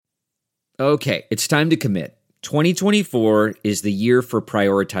Okay, it's time to commit. 2024 is the year for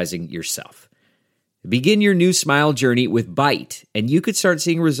prioritizing yourself. Begin your new smile journey with Byte, and you could start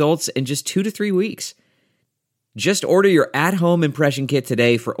seeing results in just 2 to 3 weeks. Just order your at-home impression kit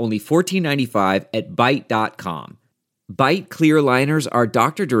today for only $14.95 at Byte.com. Byte clear liners are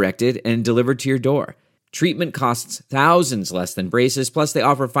doctor-directed and delivered to your door. Treatment costs thousands less than braces, plus they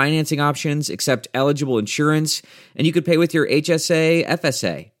offer financing options, accept eligible insurance, and you could pay with your HSA,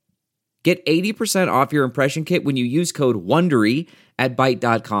 FSA. Get 80% off your impression kit when you use code WONDERY at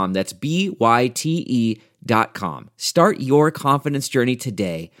Byte.com. That's BYTE.com. Start your confidence journey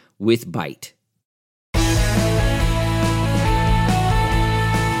today with Byte.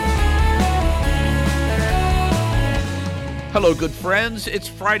 Hello, good friends. It's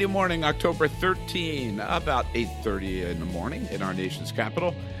Friday morning, October 13, about 8:30 in the morning in our nation's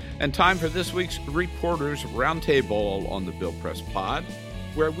capital, and time for this week's Reporters Roundtable on the Bill Press Pod,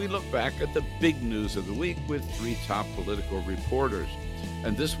 where we look back at the big news of the week with 3 top political reporters.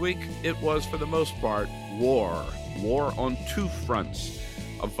 And this week, it was, for the most part, war. War on 2 fronts.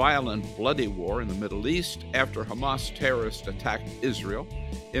 A violent, bloody war in the Middle East after Hamas terrorists attacked Israel,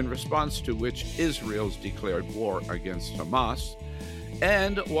 in response to which Israel's declared war against Hamas.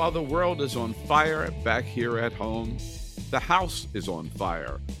 And while the world is on fire back here at home, the House is on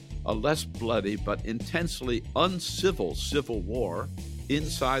fire. A less bloody but intensely uncivil civil war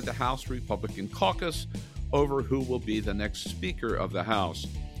inside the House Republican caucus over who will be the next Speaker of the House.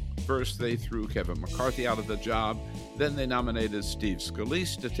 First, they threw Kevin McCarthy out of the job. Then they nominated Steve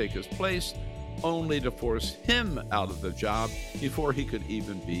Scalise to take his place, only to force him out of the job before he could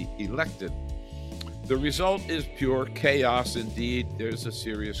even be elected. The result is pure chaos indeed. There's a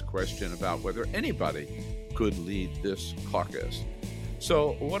serious question about whether anybody could lead this caucus.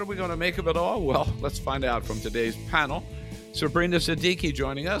 So what are we going to make of it all? Well, let's find out from today's panel. Sabrina Siddiqui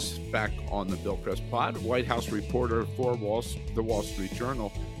joining us, back on the Bill Press Pod, White House reporter for the Wall Street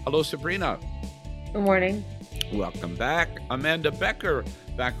Journal. Hello, Sabrina. Good morning. Welcome back. Amanda Becker,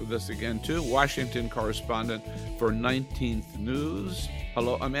 back with us again, too, Washington correspondent for 19th News.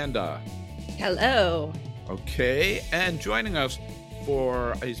 Hello, Amanda. Hello. Okay, and joining us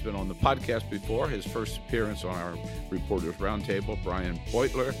he's been on the podcast before, his first appearance on our Reporters Roundtable, Brian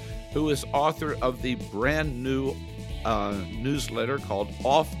Beutler, who is author of the brand new newsletter called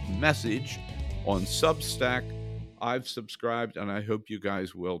Off Message on Substack. I've subscribed, and I hope you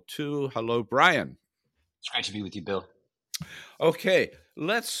guys will too. Hello, Brian. It's great to be with you, Bill. Okay,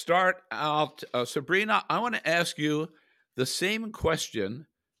 let's start out. Sabrina, I want to ask you the same question,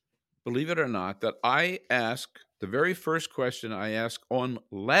 believe it or not, that I asked, the very first question I asked on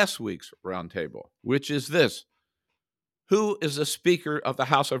last week's Roundtable, which is this: who is the Speaker of the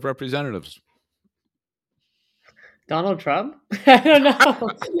House of Representatives? Donald Trump? I don't know.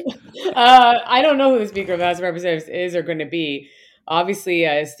 I don't know who the Speaker of the House of Representatives is or going to be. Obviously,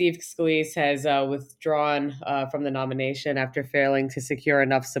 Steve Scalise has withdrawn from the nomination after failing to secure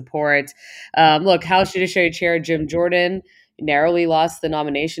enough support. Look, House Judiciary Chair Jim Jordan narrowly lost the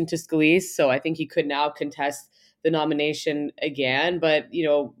nomination to Scalise, so I think he could now contest the nomination again. But,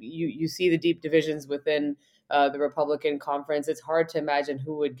 you see the deep divisions within the Republican conference. It's hard to imagine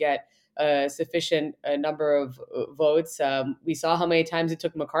who would get a sufficient number of votes. We saw how many times it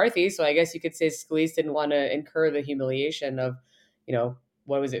took McCarthy, so I guess you could say Scalise didn't want to incur the humiliation of,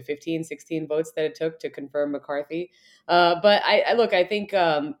 15, 16 votes that it took to confirm McCarthy. But I think,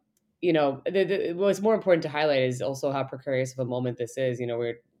 what's more important to highlight is also how precarious of a moment this is.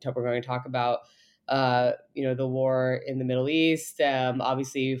 We're going to talk about, the war in the Middle East,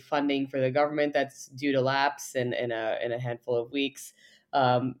 obviously funding for the government that's due to lapse in a handful of weeks.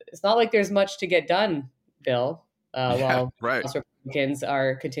 It's not like there's much to get done, Bill, while right. House Republicans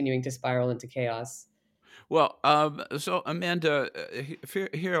are continuing to spiral into chaos. Well, so Amanda,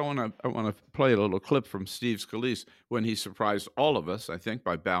 here I want to play a little clip from Steve Scalise when he surprised all of us, I think,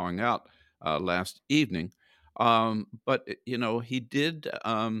 by bowing out last evening. But he did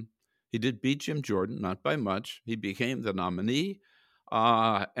beat Jim Jordan, not by much. He became the nominee,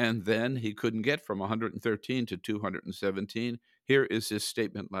 and then he couldn't get from 113 to 217. Here is his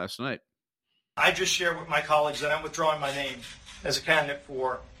statement last night. I just shared with my colleagues that I'm withdrawing my name as a candidate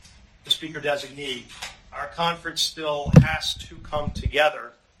for the Speaker designee. Our conference still has to come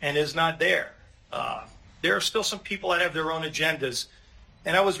together and is not there. There are still some people that have their own agendas.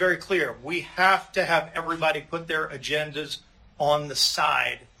 And I was very clear. We have to have everybody put their agendas on the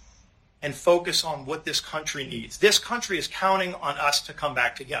side and focus on what this country needs. This country is counting on us to come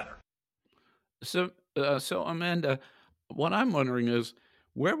back together. So Amanda, what I'm wondering is,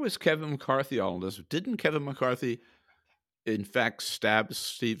 where was Kevin McCarthy all this? Didn't Kevin McCarthy in fact, stab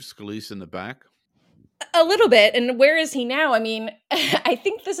Steve Scalise in the back? A little bit. And where is he now? I mean, I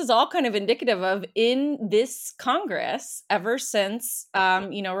think this is all kind of indicative of in this Congress, ever since,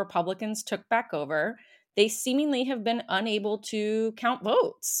 Republicans took back over, they seemingly have been unable to count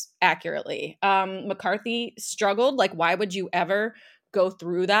votes accurately. McCarthy struggled. Like, why would you ever go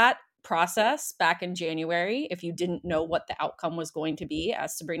through that process back in January if you didn't know what the outcome was going to be?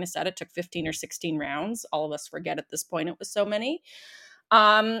 As Sabrina said, it took 15 or 16 rounds. All of us forget at this point it was so many.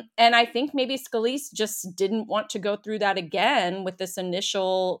 And I think maybe Scalise just didn't want to go through that again with this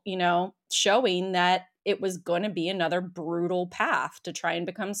initial, showing that it was going to be another brutal path to try and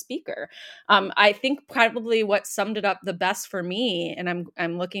become speaker. I think probably what summed it up the best for me, and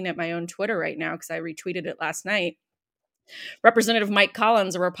I'm looking at my own Twitter right now because I retweeted it last night. Representative Mike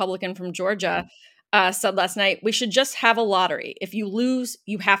Collins, a Republican from Georgia, said last night, we should just have a lottery. If you lose,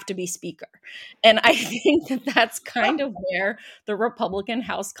 you have to be speaker. And I think that that's kind of where the Republican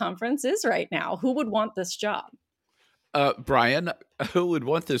House Conference is right now. Who would want this job? Brian, who would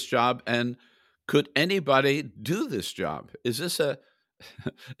want this job? And could anybody do this job? Is this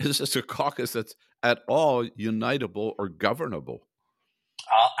a caucus that's at all unitable or governable?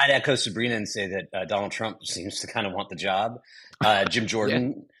 I'd echo Sabrina and say that Donald Trump seems to kind of want the job. Jim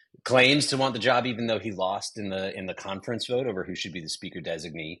Jordan claims to want the job, even though he lost in the conference vote over who should be the speaker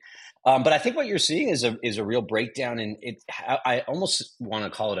designee. But I think what you're seeing is a real breakdown in it. I almost want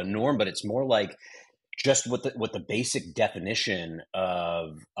to call it a norm, but it's more like just what the basic definition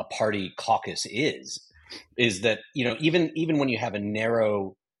of a party caucus is that, even when you have a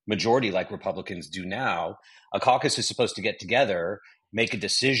narrow majority like Republicans do now, a caucus is supposed to get together, make a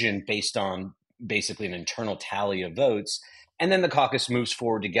decision based on basically an internal tally of votes, and then the caucus moves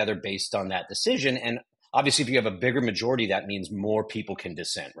forward together based on that decision. And obviously, if you have a bigger majority, that means more people can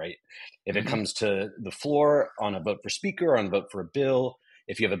dissent, right? If it comes to the floor on a vote for speaker, on a vote for a bill,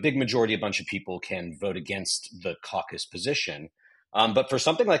 if you have a big majority, a bunch of people can vote against the caucus position. But for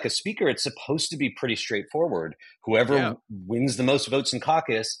something like a speaker, it's supposed to be pretty straightforward. Whoever wins the most votes in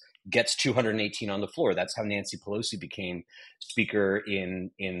caucus gets 218 on the floor. That's how Nancy Pelosi became speaker in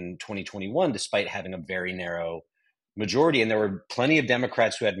 2021, despite having a very narrow majority. And there were plenty of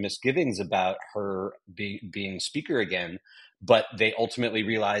Democrats who had misgivings about her being speaker again, but they ultimately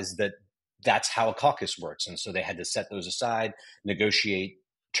realized that that's how a caucus works. And so they had to set those aside, negotiate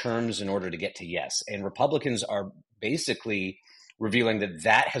terms in order to get to yes. And Republicans are basically revealing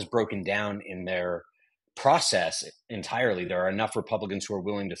that has broken down in their process entirely. There are enough Republicans who are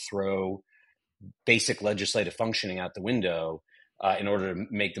willing to throw basic legislative functioning out the window in order to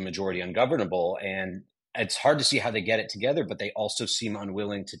make the majority ungovernable. And it's hard to see how they get it together, but they also seem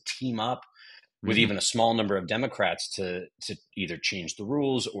unwilling to team up with even a small number of Democrats to either change the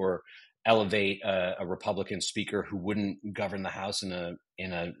rules or elevate a Republican speaker who wouldn't govern the House in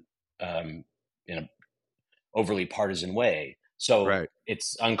a overly partisan way. So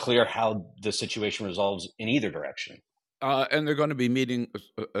It's unclear how the situation resolves in either direction. And they're going to be meeting,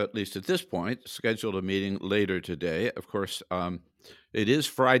 at least at this point, scheduled a meeting later today. Of course, it is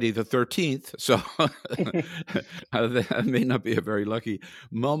Friday the 13th, so that may not be a very lucky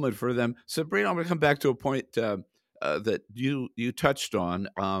moment for them. Sabrina, I'm going to come back to a point that you touched on.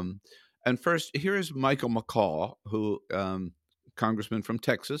 And first, here is Michael McCaul, who congressman from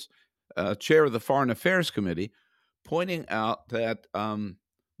Texas, chair of the Foreign Affairs Committee, pointing out that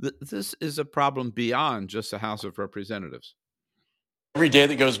this is a problem beyond just the House of Representatives. Every day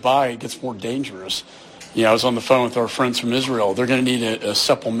that goes by, it gets more dangerous. I was on the phone with our friends from Israel. They're going to need a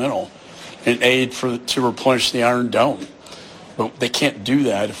supplemental, an aid to replenish the Iron Dome. But they can't do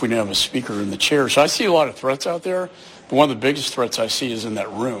that if we don't have a speaker in the chair. So I see a lot of threats out there, but one of the biggest threats I see is in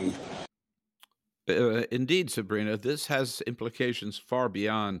that room. Indeed, Sabrina, this has implications far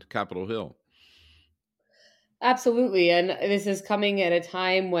beyond Capitol Hill. Absolutely. And this is coming at a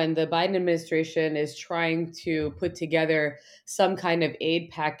time when the Biden administration is trying to put together some kind of aid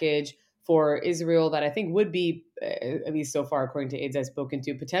package for Israel that I think would be, at least so far, according to aides I've spoken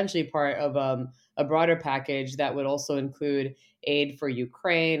to, potentially part of a broader package that would also include aid for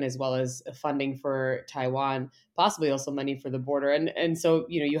Ukraine, as well as funding for Taiwan, possibly also money for the border. And so,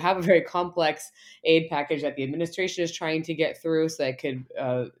 you have a very complex aid package that the administration is trying to get through so that it could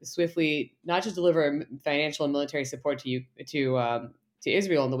swiftly not just deliver financial and military support to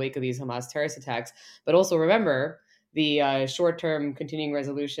Israel in the wake of these Hamas terrorist attacks, but also remember the short-term continuing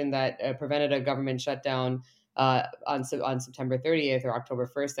resolution that prevented a government shutdown on September 30th or October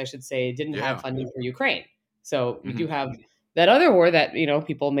 1st, I should say, didn't have funding for Ukraine. So we do have that other war that,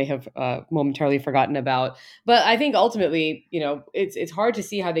 people may have momentarily forgotten about. But I think ultimately, it's hard to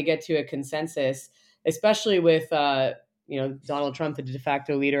see how they get to a consensus, especially with, Donald Trump, the de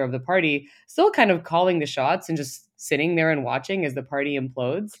facto leader of the party, still kind of calling the shots and just sitting there and watching as the party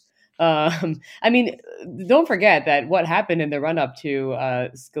implodes. I mean, don't forget that what happened in the run up to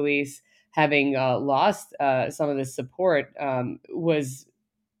Scalise having lost some of this support was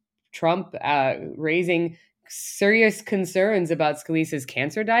Trump raising serious concerns about Scalise's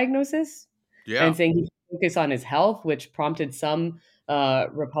cancer diagnosis and saying he should focus on his health, which prompted some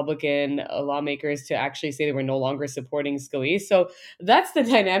Republican lawmakers to actually say they were no longer supporting Scalise. So that's the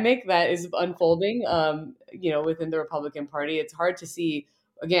dynamic that is unfolding, within the Republican Party. It's hard to see,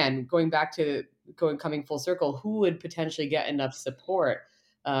 again, coming full circle, who would potentially get enough support.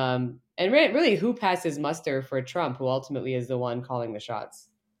 And really, who passes muster for Trump, who ultimately is the one calling the shots.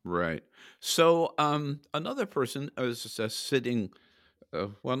 Right. So another person is sitting,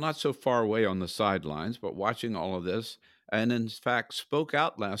 not so far away on the sidelines, but watching all of this, and in fact spoke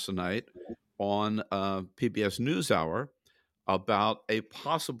out last night on PBS NewsHour about a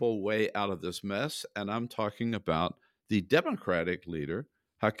possible way out of this mess. And I'm talking about the Democratic leader,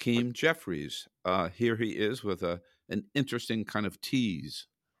 Hakeem Jeffries. Here he is with an interesting kind of tease.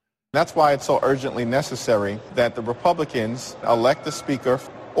 That's why it's so urgently necessary that the Republicans elect the speaker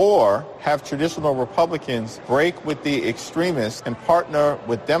or have traditional Republicans break with the extremists and partner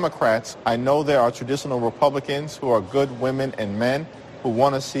with Democrats. I know there are traditional Republicans who are good women and men who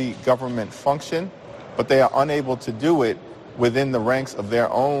want to see government function, but they are unable to do it within the ranks of their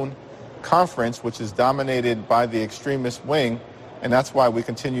own conference, which is dominated by the extremist wing, and that's why we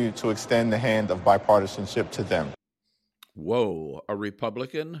continue to extend the hand of bipartisanship to them. Whoa, a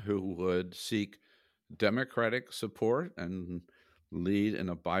Republican who would seek Democratic support and lead in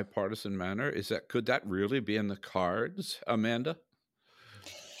a bipartisan manner? Could that really be in the cards, Amanda?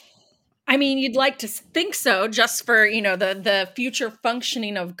 I mean, you'd like to think so, just for, the future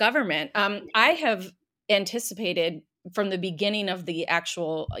functioning of government. I have anticipated from the beginning of the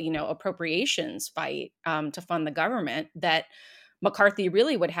actual, appropriations fight to fund the government that McCarthy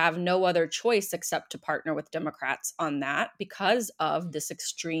really would have no other choice except to partner with Democrats on that because of this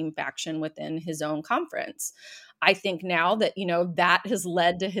extreme faction within his own conference. I think now that, that has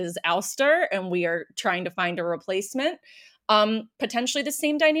led to his ouster and we are trying to find a replacement, potentially the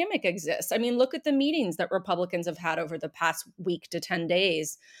same dynamic exists. I mean, look at the meetings that Republicans have had over the past week to 10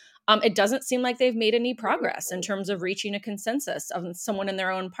 days. It doesn't seem like they've made any progress in terms of reaching a consensus of someone in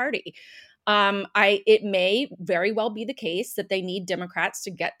their own party. It may very well be the case that they need Democrats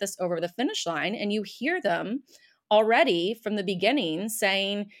to get this over the finish line. And you hear them already from the beginning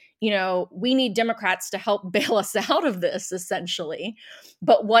saying, we need Democrats to help bail us out of this, essentially.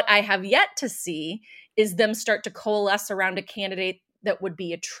 But what I have yet to see is them start to coalesce around a candidate that would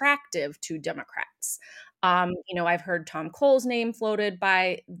be attractive to Democrats. I've heard Tom Cole's name floated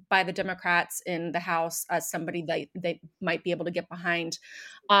by the Democrats in the House as somebody that they might be able to get behind.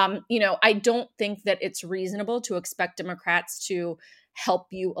 I don't think that it's reasonable to expect Democrats to help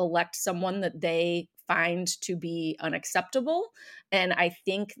you elect someone that they find to be unacceptable. And I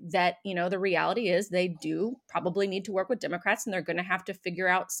think that, the reality is they do probably need to work with Democrats, and they're going to have to figure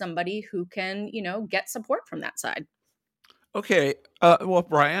out somebody who can, get support from that side. Okay.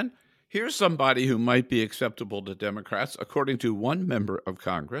 Brian, here's somebody who might be acceptable to Democrats, according to one member of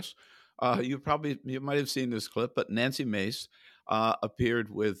Congress. You might have seen this clip, but Nancy Mace appeared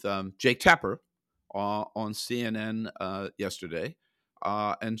with Jake Tapper on CNN yesterday,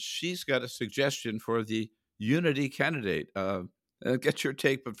 and she's got a suggestion for the unity candidate. Get your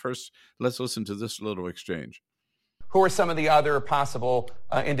take, but first, let's listen to this little exchange. Who are some of the other possible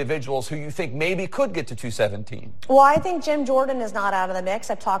individuals who you think maybe could get to 217? Well, I think Jim Jordan is not out of the mix.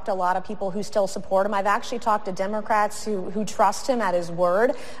 I've talked to a lot of people who still support him. I've actually talked to Democrats who trust him at his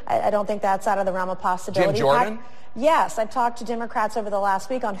word. I don't think that's out of the realm of possibility. Jim Jordan? Yes, I've talked to Democrats over the last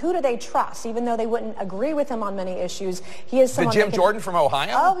week on who do they trust, even though they wouldn't agree with him on many issues. He is someone. The Jim Jordan from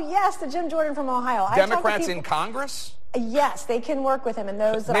Ohio? Oh, yes, the Jim Jordan from Ohio. Democrats in Congress? Yes, they can work with him, and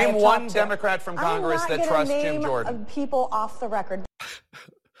those that name I've one talked to. Democrat from Congress that trusts Jim Jordan. Name people off the record.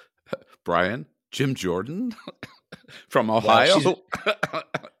 Brian, Jim Jordan from Ohio.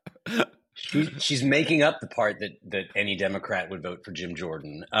 Well, she's making up the part that any Democrat would vote for Jim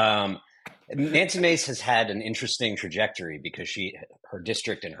Jordan. Nancy Mace has had an interesting trajectory because her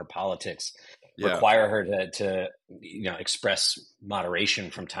district and her politics require her to express moderation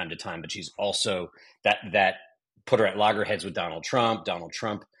from time to time, but she's also that put her at loggerheads with Donald Trump. Donald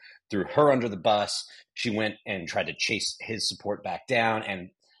Trump threw her under the bus. She went and tried to chase his support back down,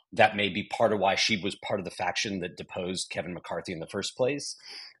 and that may be part of why she was part of the faction that deposed Kevin McCarthy in the first place.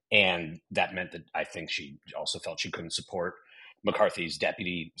 And that meant that I think she also felt she couldn't support McCarthy's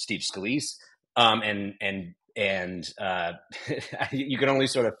deputy, Steve Scalise. And And you can only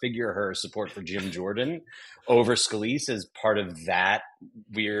sort of figure her support for Jim Jordan over Scalise as part of that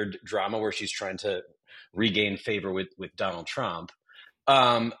weird drama where she's trying to regain favor with Donald Trump.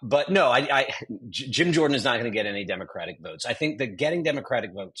 But no, Jim Jordan is not going to get any Democratic votes. I think that getting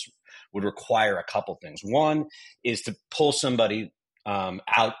Democratic votes would require a couple things. One is to pull somebody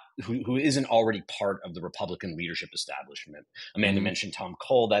out who isn't already part of the Republican leadership establishment. Amanda mentioned Tom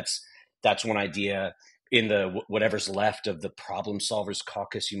Cole. That's one idea. In the whatever's left of the Problem Solvers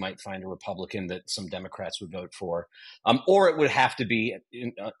Caucus, you might find a Republican that some Democrats would vote for, or it would have to be.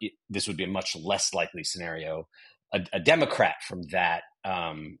 This would be a much less likely scenario. A Democrat from that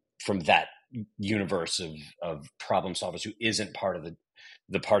universe of problem solvers who isn't part of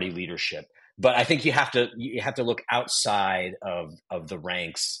the party leadership. But I think you have to look outside of the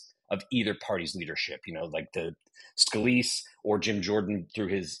ranks of either party's leadership. You know, like the Scalise or Jim Jordan through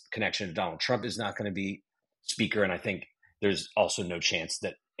his connection to Donald Trump is not going to be speaker. And I think there's also no chance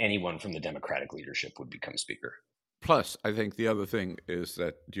that anyone from the Democratic leadership would become speaker. Plus, I think the other thing is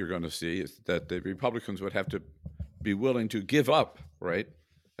that you're going to see is that the Republicans would have to be willing to give up, right?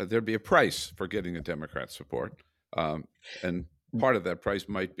 There'd be a price for getting the Democrat support. And part of that price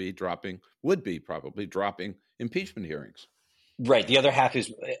would be probably dropping impeachment hearings. Right. The other half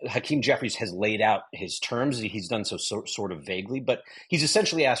is Hakeem Jeffries has laid out his terms. He's done so sort of vaguely, but he's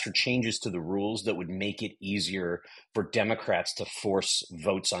essentially asked for changes to the rules that would make it easier for Democrats to force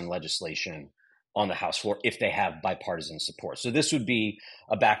votes on legislation on the House floor if they have bipartisan support. So this would be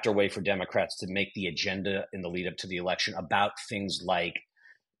a backdoor way for Democrats to make the agenda in the lead up to the election about things like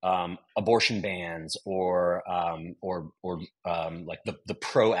abortion bans or like the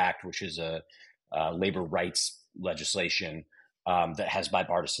PRO Act, which is a labor rights legislation that has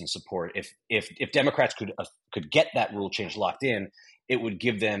bipartisan support. If Democrats could get that rule change locked in, it would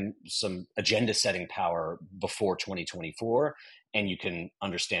give them some agenda setting power before 2024. And you can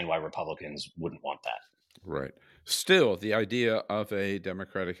understand why Republicans wouldn't want that. Right. Still, the idea of a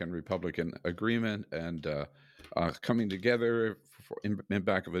Democratic and Republican agreement and coming together in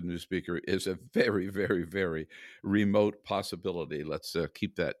back of a new speaker is a very, very, very remote possibility. Let's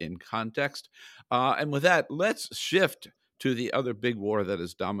keep that in context. And with that, let's shift to the other big war that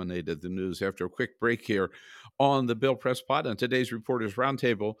has dominated the news after a quick break here on the Bill Press Pod on today's Reporters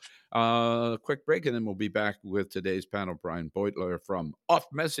Roundtable. Quick break, and then we'll be back with today's panel. Brian Beutler from Off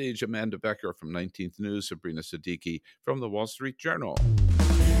Message, Amanda Becker from 19th News, Sabrina Siddiqui from the Wall Street Journal.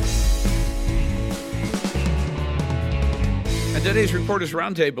 And today's Reporters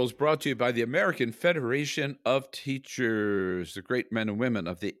Roundtable is brought to you by the American Federation of Teachers, the great men and women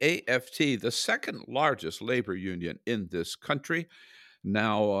of the AFT, the second largest labor union in this country.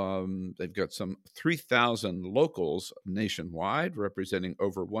 Now they've got some 3,000 locals nationwide, representing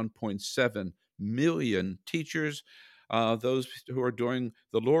over 1.7 million teachers. Those who are doing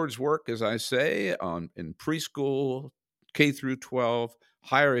the Lord's work, as I say, in preschool, K through 12,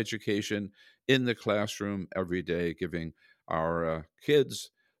 higher education, in the classroom every day, giving our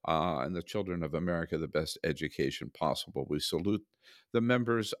kids and the children of America the best education possible. We salute the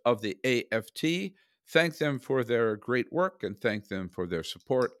members of the AFT, thank them for their great work, and thank them for their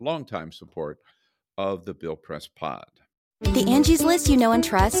support, longtime support of the Bill Press Pod. The Angie's List you know and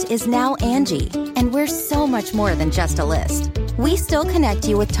trust is now Angie, and we're so much more than just a list. We still connect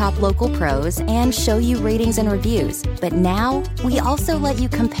you with top local pros and show you ratings and reviews, but now we also let you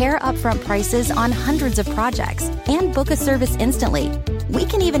compare upfront prices on hundreds of projects and book a service instantly. We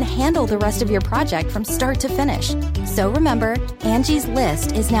can even handle the rest of your project from start to finish. So remember, Angie's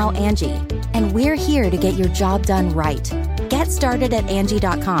List is now Angie, and we're here to get your job done right. Get started at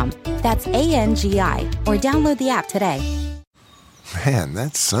Angie.com. That's ANGI, or download the app today. Man,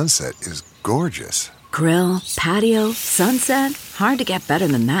 that sunset is gorgeous. Grill, patio, sunset. Hard to get better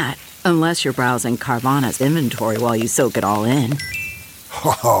than that. Unless you're browsing Carvana's inventory while you soak it all in.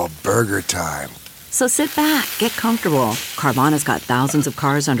 Oh, burger time. So sit back, get comfortable. Carvana's got thousands of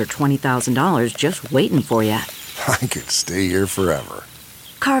cars under $20,000 just waiting for you. I could stay here forever.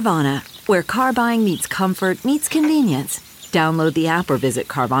 Carvana, where car buying meets comfort meets convenience. Download the app or visit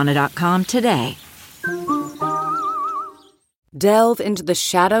Carvana.com today. Delve into the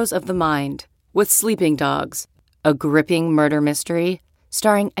shadows of the mind with Sleeping Dogs, a gripping murder mystery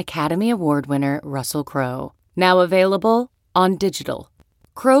starring Academy Award winner Russell Crowe. Now available on digital.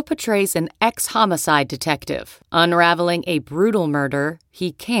 Crowe portrays an ex-homicide detective unraveling a brutal murder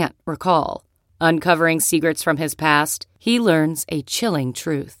he can't recall. Uncovering secrets from his past, he learns a chilling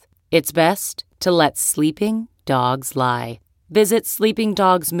truth. It's best to let sleeping dogs lie. Visit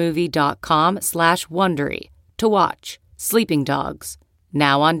sleepingdogsmovie.com/Wondery to watch Sleeping Dogs,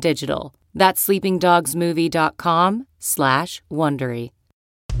 now on digital. That's sleepingdogsmovie.com/Wondery.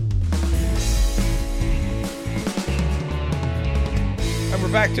 And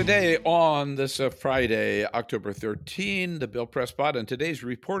we're back today on this Friday, October 13, the Bill Press Pod, and today's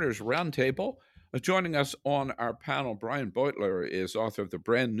Reporters Roundtable. Joining us on our panel, Brian Beutler is author of the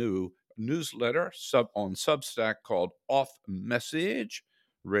brand new newsletter on Substack called Off Message,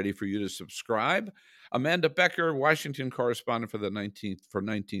 ready for you to subscribe. Amanda Becker, Washington correspondent for the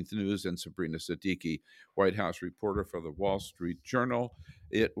 19th News, and Sabrina Siddiqui, White House reporter for the Wall Street Journal.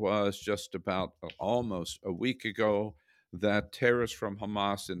 It was just about almost a week ago that terrorists from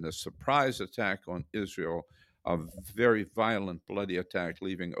Hamas, in the surprise attack on Israel, a very violent, bloody attack,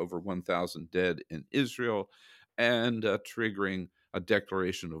 leaving over 1,000 dead in Israel and triggering a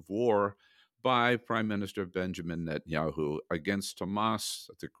declaration of war by Prime Minister Benjamin Netanyahu against Hamas,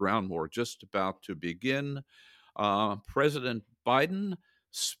 the ground war just about to begin. President Biden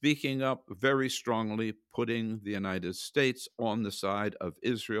speaking up very strongly, putting the United States on the side of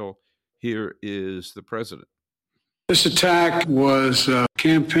Israel. Here is the president. This attack was a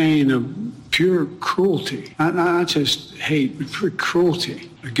campaign of pure cruelty, not just hate, but pure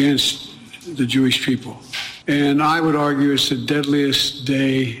cruelty against the Jewish people. And I would argue it's the deadliest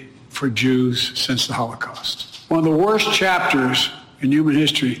day for Jews since the Holocaust. One of the worst chapters in human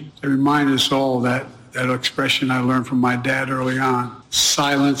history that remind us all that expression I learned from my dad early on,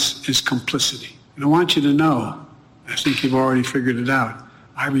 silence is complicity. And I want you to know, I think you've already figured it out,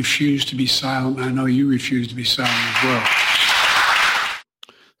 I refuse to be silent. I know you refuse to be silent as well.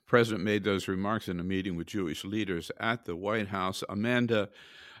 The president made those remarks in a meeting with Jewish leaders at the White House. Amanda,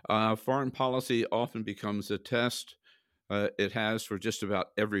 foreign policy often becomes a test. It has for just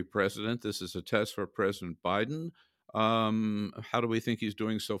about every president. This is a test for President Biden. How do we think he's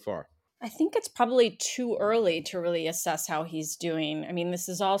doing so far? I think it's probably too early to really assess how he's doing. I mean, this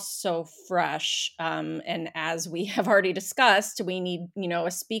is all so fresh. And as we have already discussed, we need,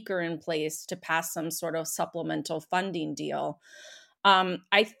 a speaker in place to pass some sort of supplemental funding deal.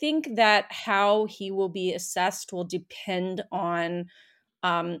 I think that how he will be assessed will depend on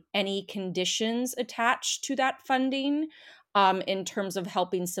any conditions attached to that funding. In terms of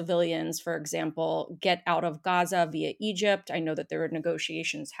helping civilians, for example, get out of Gaza via Egypt. I know that there are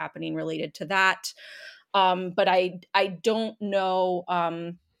negotiations happening related to that. But I don't know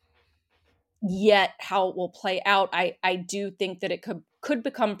yet how it will play out. I do think that it could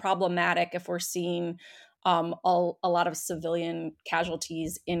become problematic if we're seeing a lot of civilian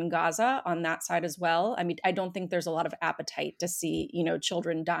casualties in Gaza on that side as well. I mean, I don't think there's a lot of appetite to see,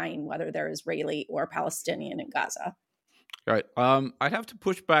 children dying, whether they're Israeli or Palestinian in Gaza. All right. I'd have to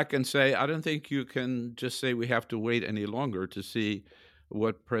push back and say I don't think you can just say we have to wait any longer to see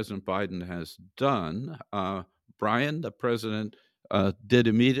what President Biden has done. Brian, the president, did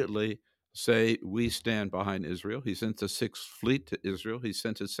immediately say we stand behind Israel. He sent the Sixth Fleet to Israel. He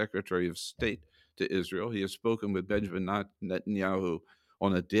sent his Secretary of State to Israel. He has spoken with Benjamin Netanyahu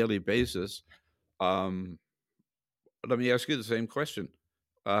on a daily basis. Let me ask you the same question.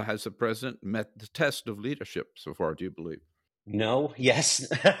 Has the president met the test of leadership so far, do you believe? No, yes.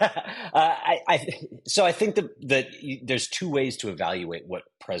 So I think that there's two ways to evaluate what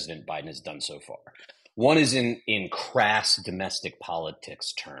President Biden has done so far. One is in crass domestic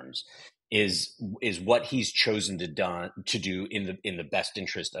politics terms, is what he's chosen to do in the best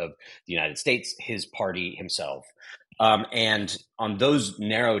interest of the United States, his party, himself. And on those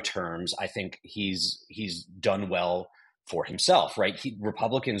narrow terms, I think he's done well for himself, right?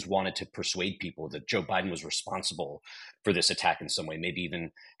 Republicans wanted to persuade people that Joe Biden was responsible for this attack in some way, maybe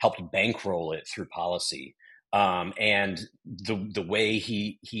even helped bankroll it through policy. And the way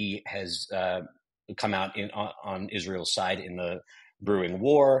he has come out on Israel's side in the brewing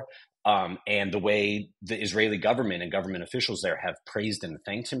war, and the way the Israeli government and government officials there have praised and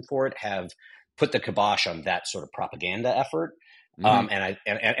thanked him for it, have put the kibosh on that sort of propaganda effort.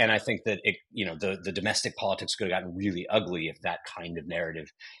 And I think that the domestic politics could have gotten really ugly if that kind of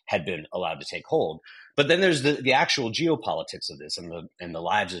narrative had been allowed to take hold. But then there's the actual geopolitics of this and the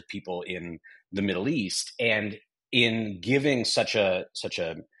lives of people in the Middle East. And in giving such a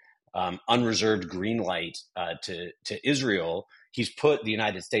unreserved green light to Israel, he's put the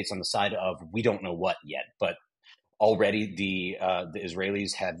United States on the side of we don't know what yet, but already the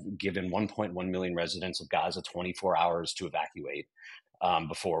Israelis have given 1.1 million residents of Gaza 24 hours to evacuate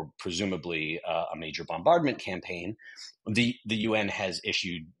before presumably a major bombardment campaign. The UN has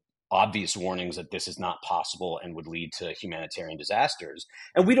issued obvious warnings that this is not possible and would lead to humanitarian disasters.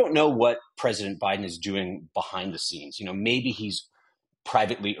 And we don't know what President Biden is doing behind the scenes. Maybe he's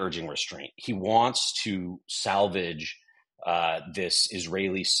privately urging restraint. He wants to salvage this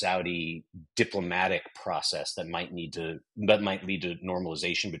Israeli-Saudi diplomatic process that might lead to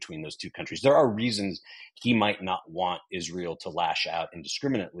normalization between those two countries. There are reasons he might not want Israel to lash out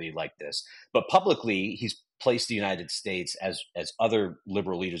indiscriminately like this, but publicly he's placed the United States, as other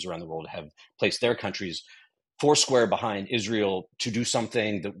liberal leaders around the world have placed their countries, foursquare behind Israel to do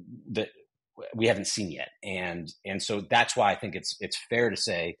something that we haven't seen yet, and so that's why I think it's fair to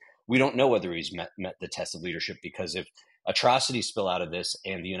say we don't know whether he's met the test of leadership, because if atrocities spill out of this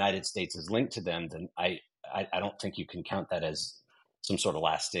and the United States is linked to them, then I don't think you can count that as some sort of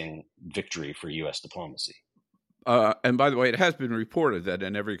lasting victory for U.S. diplomacy. And by the way, it has been reported that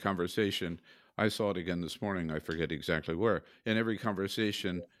in every conversation, I saw it again this morning, I forget exactly where, in every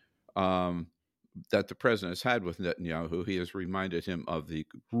conversation that the president has had with Netanyahu, he has reminded him of the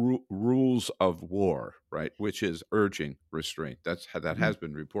rules of war, right, which is urging restraint. That has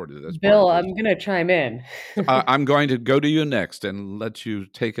been reported. That's Bill, I'm going to chime in. I'm going to go to you next and let you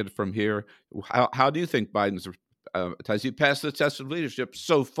take it from here. How do you think Biden's has he passed the test of leadership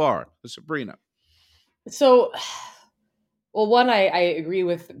so far, Sabrina? So, well, one, I agree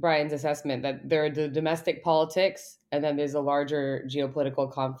with Brian's assessment that there are the domestic politics and then there's a larger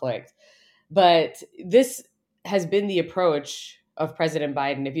geopolitical conflict. But this has been the approach of President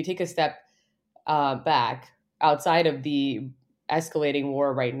Biden. If you take a step back outside of the escalating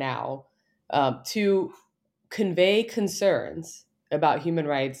war right now, to convey concerns about human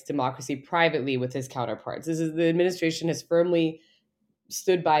rights, democracy privately with his counterparts. The administration has firmly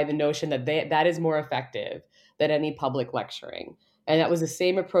stood by the notion that that is more effective than any public lecturing. And that was the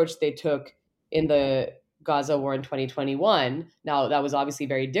same approach they took in the Gaza war in 2021. Now, that was obviously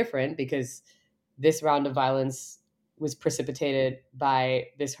very different because this round of violence was precipitated by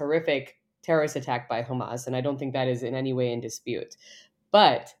this horrific terrorist attack by Hamas, and I don't think that is in any way in dispute.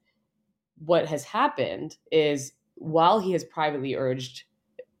 But what has happened is, while he has privately urged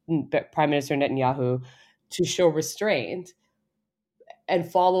Prime Minister Netanyahu to show restraint and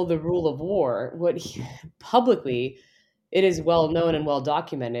follow the rule of war, publicly, it is well known and well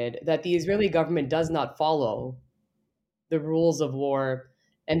documented that the Israeli government does not follow the rules of war,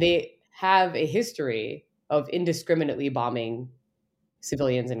 and they have a history of indiscriminately bombing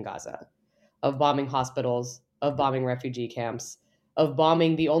civilians in Gaza, of bombing hospitals, of bombing refugee camps, of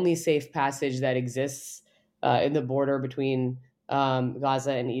bombing the only safe passage that exists in the border between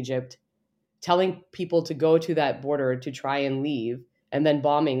Gaza and Egypt, telling people to go to that border to try and leave, and then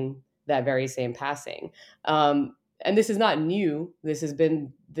bombing that very same passing. And this is not new. This has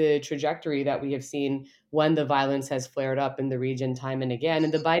been the trajectory that we have seen when the violence has flared up in the region time and again.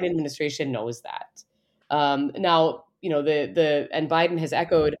 And the Biden administration knows that. Now, and Biden has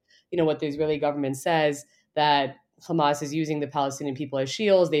echoed, what the Israeli government says, that Hamas is using the Palestinian people as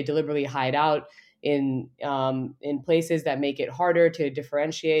shields. They deliberately hide out in places that make it harder to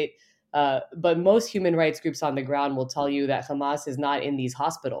differentiate. But most human rights groups on the ground will tell you that Hamas is not in these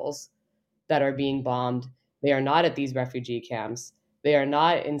hospitals that are being bombed. They are not at these refugee camps. They are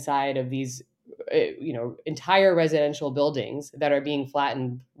not inside of these, entire residential buildings that are being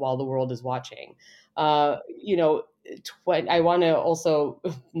flattened while the world is watching. I want to also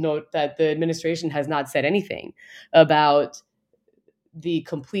note that the administration has not said anything about the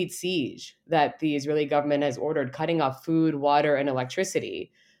complete siege that the Israeli government has ordered, cutting off food, water, and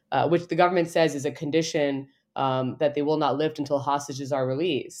electricity, which the government says is a condition that they will not lift until hostages are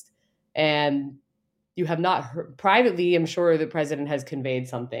released. And you have not heard, privately, I'm sure the president has conveyed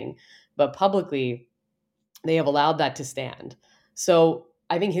something, but publicly, they have allowed that to stand. So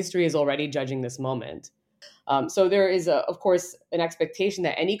I think history is already judging this moment. So there is, of course, an expectation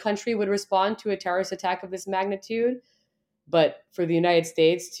that any country would respond to a terrorist attack of this magnitude. But for the United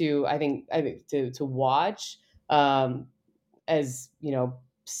States to, I think to watch as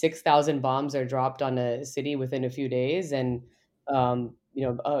 6,000 bombs are dropped on a city within a few days, and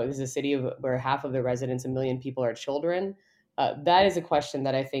this is a city where half of the residents, 1 million people, are children. That is a question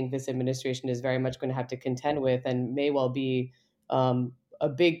that I think this administration is very much going to have to contend with, and may well be a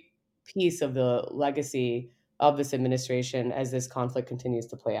big piece of the legacy of this administration as this conflict continues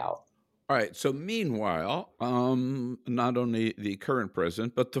to play out. All right. So meanwhile, not only the current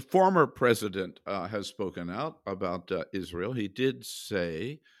president, but the former president has spoken out about Israel. He did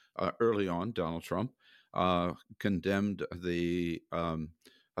say early on, Donald Trump condemned the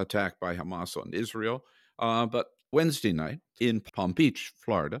attack by Hamas on Israel. But Wednesday night in Palm Beach,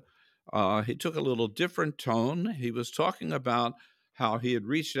 Florida, he took a little different tone. He was talking about how he had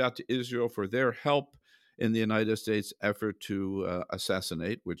reached out to Israel for their help in the United States' effort to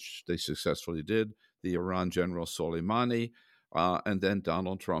assassinate, which they successfully did, the Iran General Soleimani. And then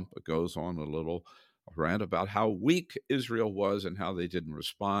Donald Trump goes on a little rant about how weak Israel was and how they didn't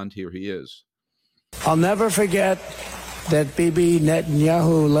respond. Here he is. I'll never forget that Bibi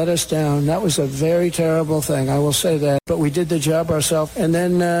Netanyahu let us down. That was a very terrible thing, I will say that. But we did the job ourselves. And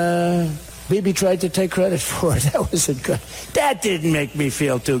then Bibi tried to take credit for it. That wasn't good. That didn't make me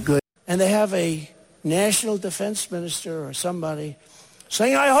feel too good. And they have a national defense minister or somebody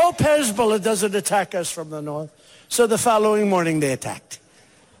saying, I hope Hezbollah doesn't attack us from the north. So the following morning they attacked.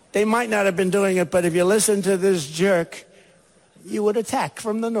 They might not have been doing it, but if you listen to this jerk, you would attack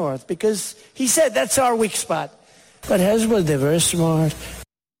from the north because he said that's our weak spot. But Hezbollah, they're very smart.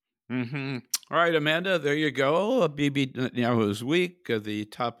 Mm-hmm. All right, Amanda, there you go. Bibi Netanyahu is weak. The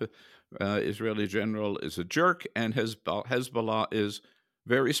top Israeli general is a jerk, and Hezbollah is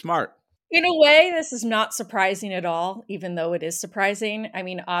very smart. In a way, this is not surprising at all, even though it is surprising. I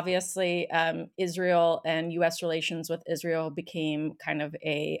mean, obviously, Israel and U.S. relations with Israel became kind of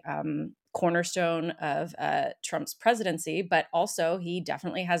a cornerstone of Trump's presidency, but also he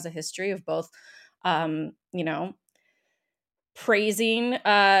definitely has a history of both, praising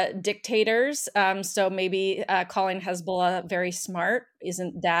dictators. So maybe calling Hezbollah very smart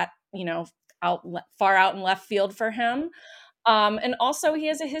isn't that, far out in left field for him. And also he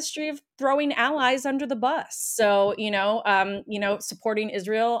has a history of throwing allies under the bus. So, supporting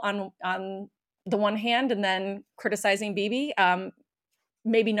Israel on the one hand and then criticizing Bibi,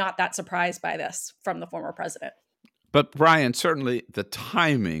 maybe not that surprised by this from the former president. But Brian, certainly the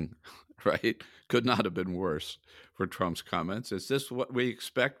timing, right, could not have been worse for Trump's comments. Is this what we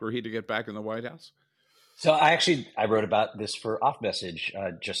expect were he to get back in the White House? So I wrote about this for Off Message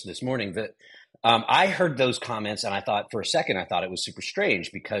just this morning that I heard those comments and I thought it was super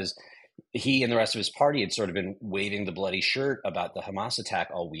strange because he and the rest of his party had sort of been waving the bloody shirt about the Hamas attack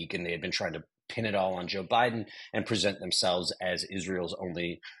all week, and they had been trying to pin it all on Joe Biden and present themselves as Israel's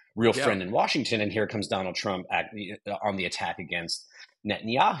only real friend in Washington. And here comes Donald Trump on the attack against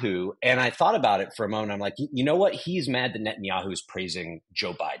Netanyahu. And I thought about it for a moment. I'm like, you know what? He's mad that Netanyahu is praising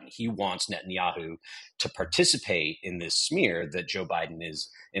Joe Biden. He wants Netanyahu to participate in this smear that Joe Biden is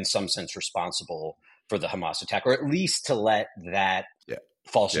in some sense responsible for the Hamas attack, or at least to let that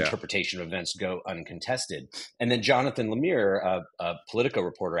false interpretation of events go uncontested. And then Jonathan Lemire, a Politico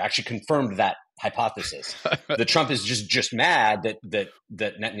reporter, actually confirmed that hypothesis. That Trump is just mad that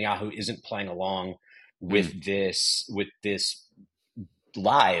Netanyahu isn't playing along with this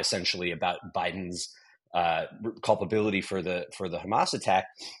lie essentially about Biden's culpability for the Hamas attack.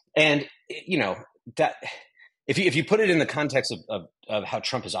 And that if you put it in the context of how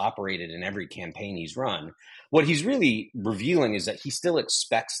Trump has operated in every campaign he's run, what he's really revealing is that he still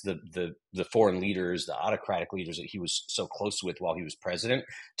expects the foreign leaders, the autocratic leaders that he was so close with while he was president,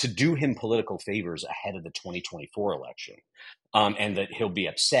 to do him political favors ahead of the 2024 election, and that he'll be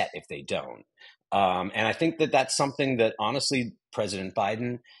upset if they don't. And I think that that's something that honestly President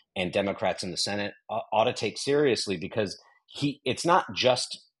Biden and Democrats in the Senate ought to take seriously, because it's not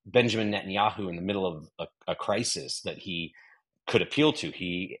just Benjamin Netanyahu in the middle of a crisis that he could appeal to.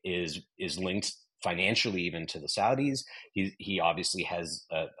 He is linked financially even to the Saudis. He obviously has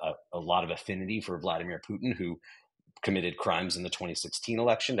a lot of affinity for Vladimir Putin, who committed crimes in the 2016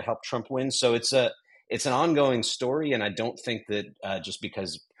 election to help Trump win. So it's an ongoing story, and I don't think that just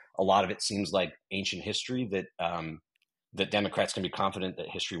because a lot of it seems like ancient history that Democrats can be confident that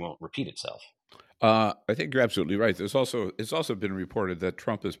history won't repeat itself. I think you're absolutely right. It's also been reported that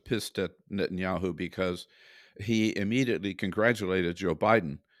Trump is pissed at Netanyahu because he immediately congratulated Joe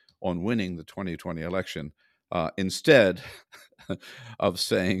Biden on winning the 2020 election instead of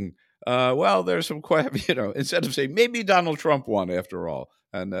saying, well, there's some, instead of saying maybe Donald Trump won after all,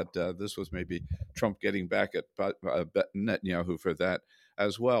 and that this was maybe Trump getting back at Netanyahu for that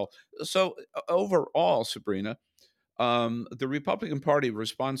as well. So overall, Sabrina, the Republican Party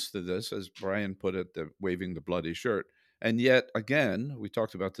responds to this, as Brian put it, waving the bloody shirt. And yet, again, we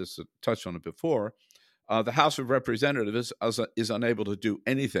talked about this, touched on it before, the House of Representatives is unable to do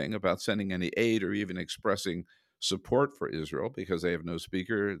anything about sending any aid or even expressing support for Israel because they have no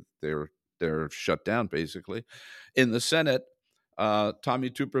speaker. They're shut down, basically. In the Senate, Tommy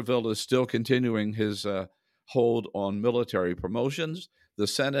Tuberville is still continuing his hold on military promotions. The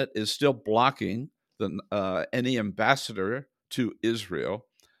Senate is still blocking any ambassador to Israel.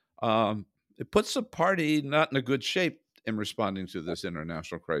 It puts the party not in a good shape in responding to this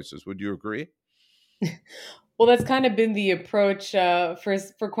international crisis. Would you agree? Well, that's kind of been the approach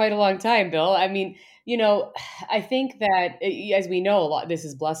for quite a long time, Bill. I mean, I think that, as we know, a lot this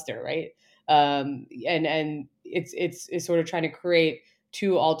is bluster, right? And it's sort of trying to create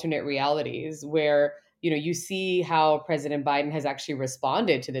two alternate realities where you see how President Biden has actually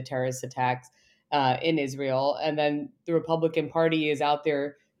responded to the terrorist attacks, in Israel. And then the Republican Party is out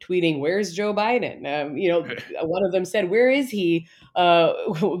there tweeting, "Where's Joe Biden?" One of them said, "Where is he?"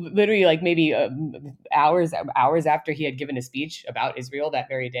 Literally, like maybe hours after he had given a speech about Israel that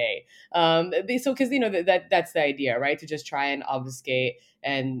very day. So because that's the idea, right? To just try and obfuscate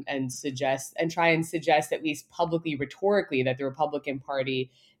and try and suggest, at least publicly, rhetorically, that the Republican Party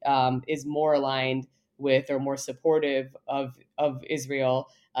is more aligned with or more supportive of Israel,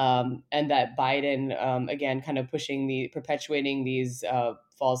 and that Biden, again, kind of perpetuating these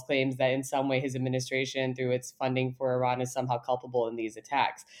false claims that in some way his administration, through its funding for Iran, is somehow culpable in these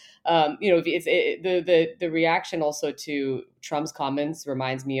attacks. The reaction also to Trump's comments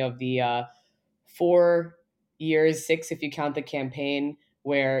reminds me of the 4 years, 6 if you count the campaign,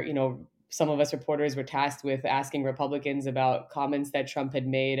 where some of us reporters were tasked with asking Republicans about comments that Trump had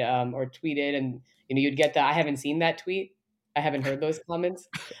made or tweeted, and you'd get the "I haven't seen that tweet. I haven't heard those comments."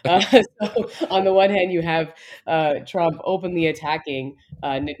 So on the one hand, you have Trump openly attacking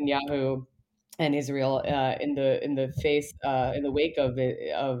Netanyahu and Israel in the wake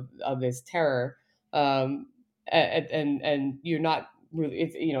of this terror, and you're not really,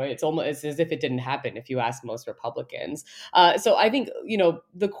 it's almost it's as if it didn't happen if you ask most Republicans. So I think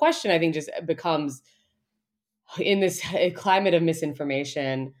the question, I think, just becomes, in this climate of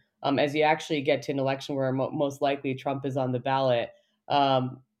misinformation, as you actually get to an election where most likely Trump is on the ballot,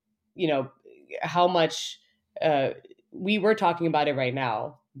 um, how much we were talking about it right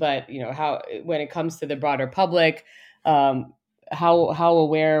now, but how, when it comes to the broader public, how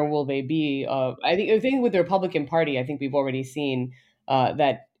aware will they be of? I think with the Republican Party, I think we've already seen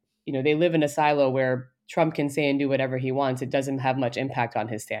that they live in a silo where Trump can say and do whatever he wants. It doesn't have much impact on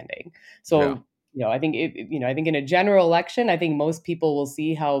his standing. So I think I think in a general election, I think most people will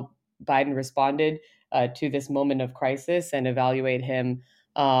see how Biden responded to this moment of crisis and evaluate him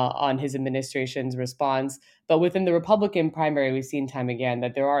on his administration's response. But within the Republican primary, we've seen time again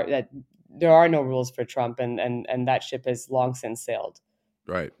that there are no rules for Trump, and that ship has long since sailed.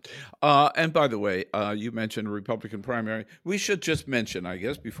 Right. And by the way, you mentioned a Republican primary. We should just mention, I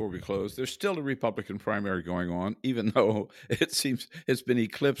guess, before we close, there's still a Republican primary going on, even though it seems it's been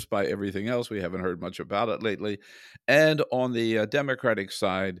eclipsed by everything else. We haven't heard much about it lately. And on the Democratic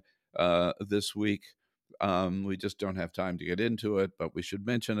side, this week, we just don't have time to get into it, but we should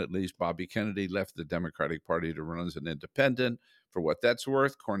mention at least Bobby Kennedy left the Democratic Party to run as an independent. For what that's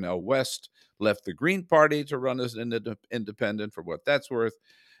worth, Cornel West left the Green Party to run as an independent, for what that's worth.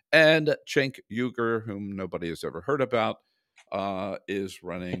 And Cenk Uygur, whom nobody has ever heard about, is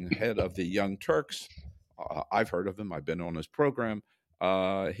running head of the Young Turks. I've heard of him. I've been on his program.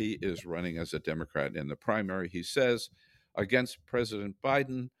 He is running as a Democrat in the primary, he says, against President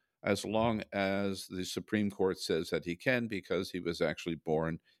Biden, as long as the Supreme Court says that he can, because he was actually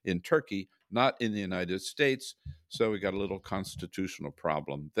born in Turkey, not in the United States. So we got a little constitutional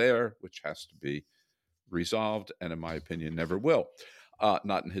problem there, which has to be resolved, and in my opinion, never will.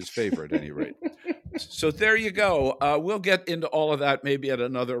 Not in his favor, at any rate. So there you go. We'll get into all of that maybe at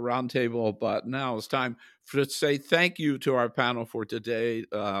another roundtable, but now it's time to say thank you to our panel for today.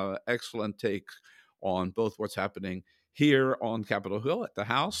 Excellent take on both what's happening here on Capitol Hill at the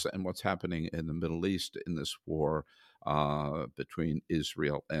House and what's happening in the Middle East in this war between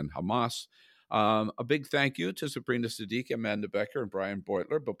Israel and Hamas. A big thank you to Sabrina Siddiqui, Amanda Becker, and Brian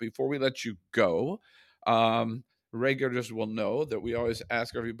Beutler. But before we let you go, regulars will know that we always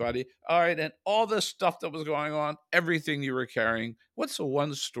ask everybody, all right, and all this stuff that was going on, everything you were carrying, what's the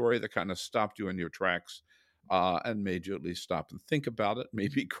one story that kind of stopped you in your tracks and made you at least stop and think about it,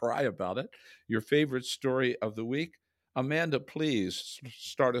 maybe cry about it? Your favorite story of the week? Amanda, please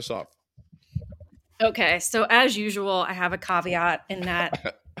start us off. Okay, so as usual, I have a caveat in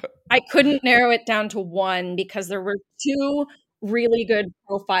that I couldn't narrow it down to one because there were two really good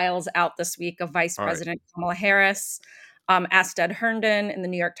profiles out this week of Vice President Kamala Harris. Asked Ed Herndon in the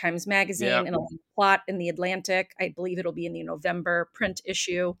New York Times Magazine, and a plot in The Atlantic. I believe it'll be in the November print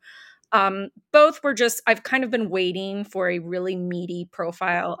issue. Both were just, I've kind of been waiting for a really meaty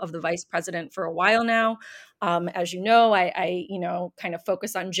profile of the vice president for a while now. As you know, I kind of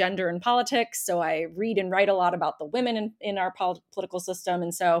focus on gender and politics. So I read and write a lot about the women in our political system.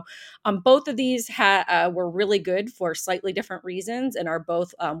 And so both of these were really good for slightly different reasons and are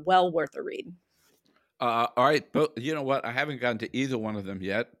both well worth a read. All right, but you know what? I haven't gotten to either one of them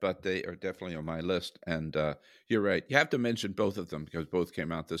yet, but they are definitely on my list. And you're right; you have to mention both of them because both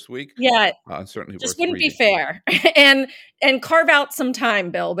came out this week. Yeah, Certainly just worth wouldn't be reading. fair. and carve out some time,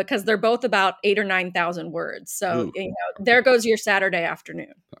 Bill, because they're both about 8,000 or 9,000 words. So there goes your Saturday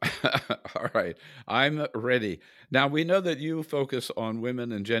afternoon. All right, I'm ready. Now, we know that you focus on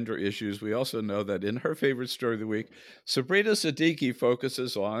women and gender issues. We also know that in her favorite story of the week, Sabrina Siddiqui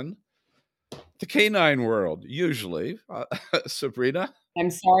focuses on the canine world, usually. Sabrina? I'm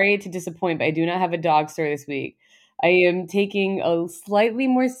sorry to disappoint, but I do not have a dog story this week. I am taking a slightly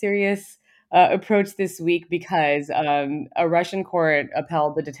more serious approach this week because a Russian court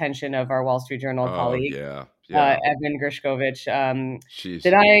upheld the detention of our Wall Street Journal Oh, colleague, yeah. Evan Gershkovich, Jeez.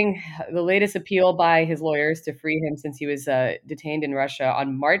 denying the latest appeal by his lawyers to free him since he was detained in Russia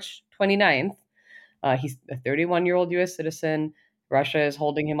on March 29th. He's a 31-year-old U.S. citizen. Russia is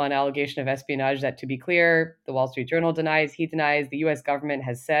holding him on allegation of espionage that, to be clear, the Wall Street Journal denies. He denies. The U.S. government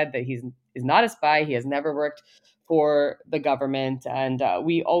has said that he is not a spy. He has never worked for the government. And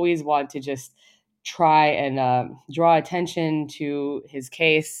we always want to just try and draw attention to his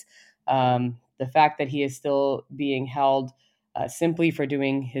case. The fact that he is still being held simply for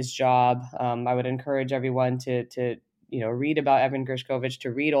doing his job. I would encourage everyone to read about Evan Gershkovich,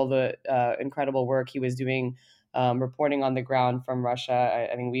 to read all the incredible work he was doing, reporting on the ground from Russia.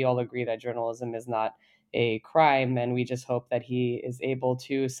 I think we all agree that journalism is not a crime, and we just hope that he is able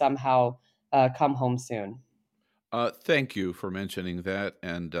to somehow come home soon. Thank you for mentioning that.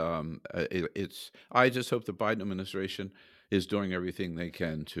 And I just hope the Biden administration is doing everything they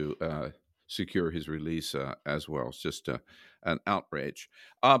can to secure his release as well. It's just an outrage.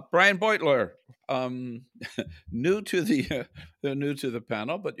 Brian Beutler, new to the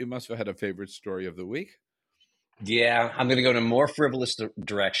panel, but you must have had a favorite story of the week. Yeah, I'm going to go in a more frivolous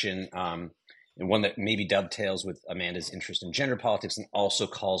direction, and one that maybe dovetails with Amanda's interest in gender politics and also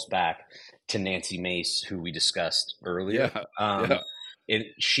calls back to Nancy Mace, who we discussed earlier.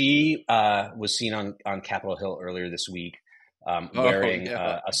 She was seen on Capitol Hill earlier this week wearing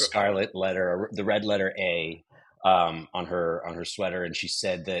a scarlet letter, the red letter A, on her sweater, and she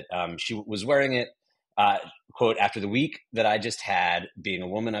said that she was wearing it, quote, after the week that I just had, being a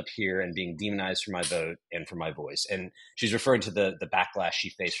woman up here and being demonized for my vote and for my voice. And she's referring to the backlash she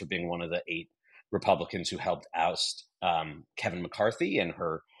faced for being one of the 8 Republicans who helped oust Kevin McCarthy, and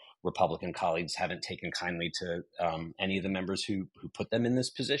her Republican colleagues haven't taken kindly to any of the members who put them in this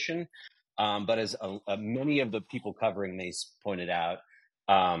position. But as many of the people covering Mace pointed out,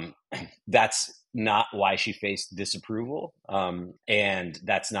 that's not why she faced disapproval, and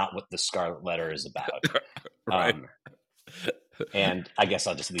that's not what the scarlet letter is about. Right. And I guess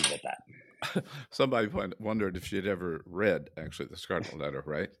I'll just leave it at that. Somebody wondered if she'd ever read, actually, the scarlet letter,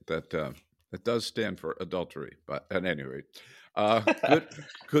 right? That it does stand for adultery. But at any rate,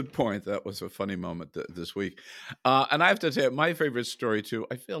 good point. That was a funny moment this week. And I have to say, my favorite story, too,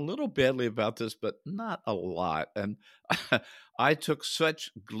 I feel a little badly about this, but not a lot. And I took such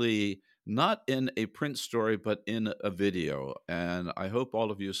glee, not in a print story, but in a video. And I hope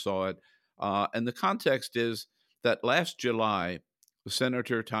all of you saw it. And the context is that last July,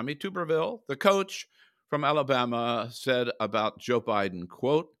 Senator Tommy Tuberville, the coach from Alabama, said about Joe Biden,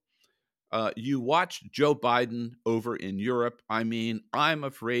 quote, you watched Joe Biden over in Europe. I mean, I'm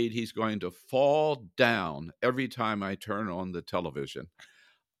afraid he's going to fall down every time I turn on the television.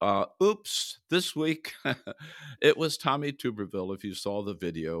 Oops, this week, it was Tommy Tuberville, if you saw the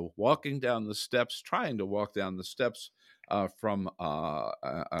video, walking down the steps, trying to walk down the steps from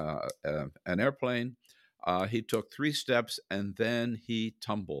an airplane. He took 3 steps and then he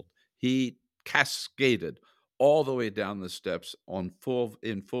tumbled. He cascaded all the way down the steps in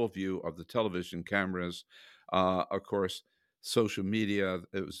full view of the television cameras. Of course, social media,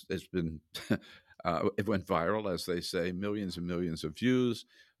 it's been it went viral, as they say, millions and millions of views.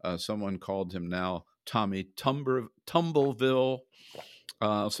 Someone called him now Tommy Tumbleville.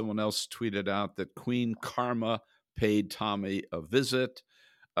 Someone else tweeted out that Queen Karma paid Tommy a visit.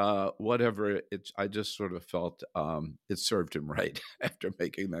 Whatever, I just sort of felt it served him right after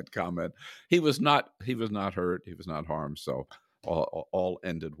making that comment. He was not hurt. He was not harmed. So all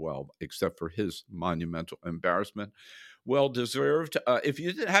ended well, except for his monumental embarrassment. Well deserved. If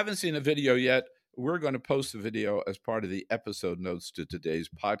you haven't seen a video yet, we're going to post the video as part of the episode notes to today's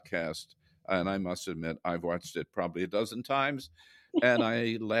podcast. And I must admit, I've watched it probably a dozen times, and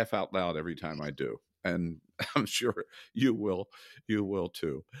I laugh out loud every time I do. And I'm sure you will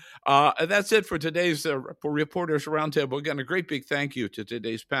too. And that's it for today's for Reporters Roundtable. Again, a great big thank you to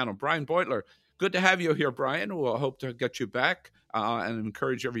today's panel. Brian Beutler, good to have you here, Brian. We'll hope to get you back and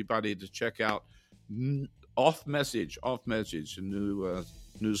encourage everybody to check out Off Message, a new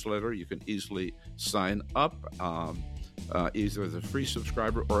newsletter. You can easily sign up, either as a free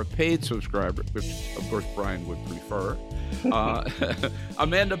subscriber or a paid subscriber, which, of course, Brian would prefer.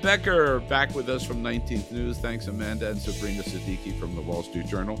 Amanda Becker back with us from 19th News. Thanks, Amanda, and Sabrina Siddiqui from the Wall Street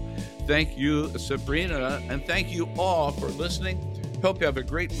Journal. Thank you, Sabrina, and thank you all for listening. Hope you have a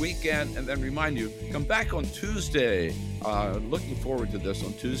great weekend, and then remind you, come back on Tuesday. Looking forward to this.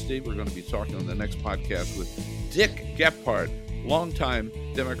 On Tuesday, we're going to be talking on the next podcast with Dick Gephardt, longtime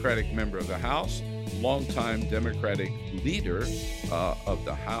Democratic member of the House, longtime Democratic leader of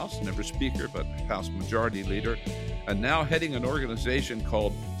the House, never Speaker, but House Majority Leader, and now heading an organization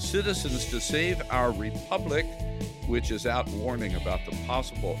called Citizens to Save Our Republic, which is out warning about the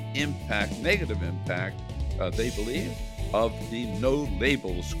possible impact, negative impact, they believe, of the No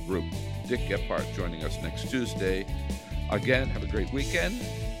Labels group. Dick Gephardt joining us next Tuesday. Again, have a great weekend.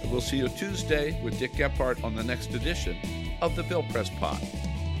 We'll see you Tuesday with Dick Gephardt on the next edition of the Bill Press Pod.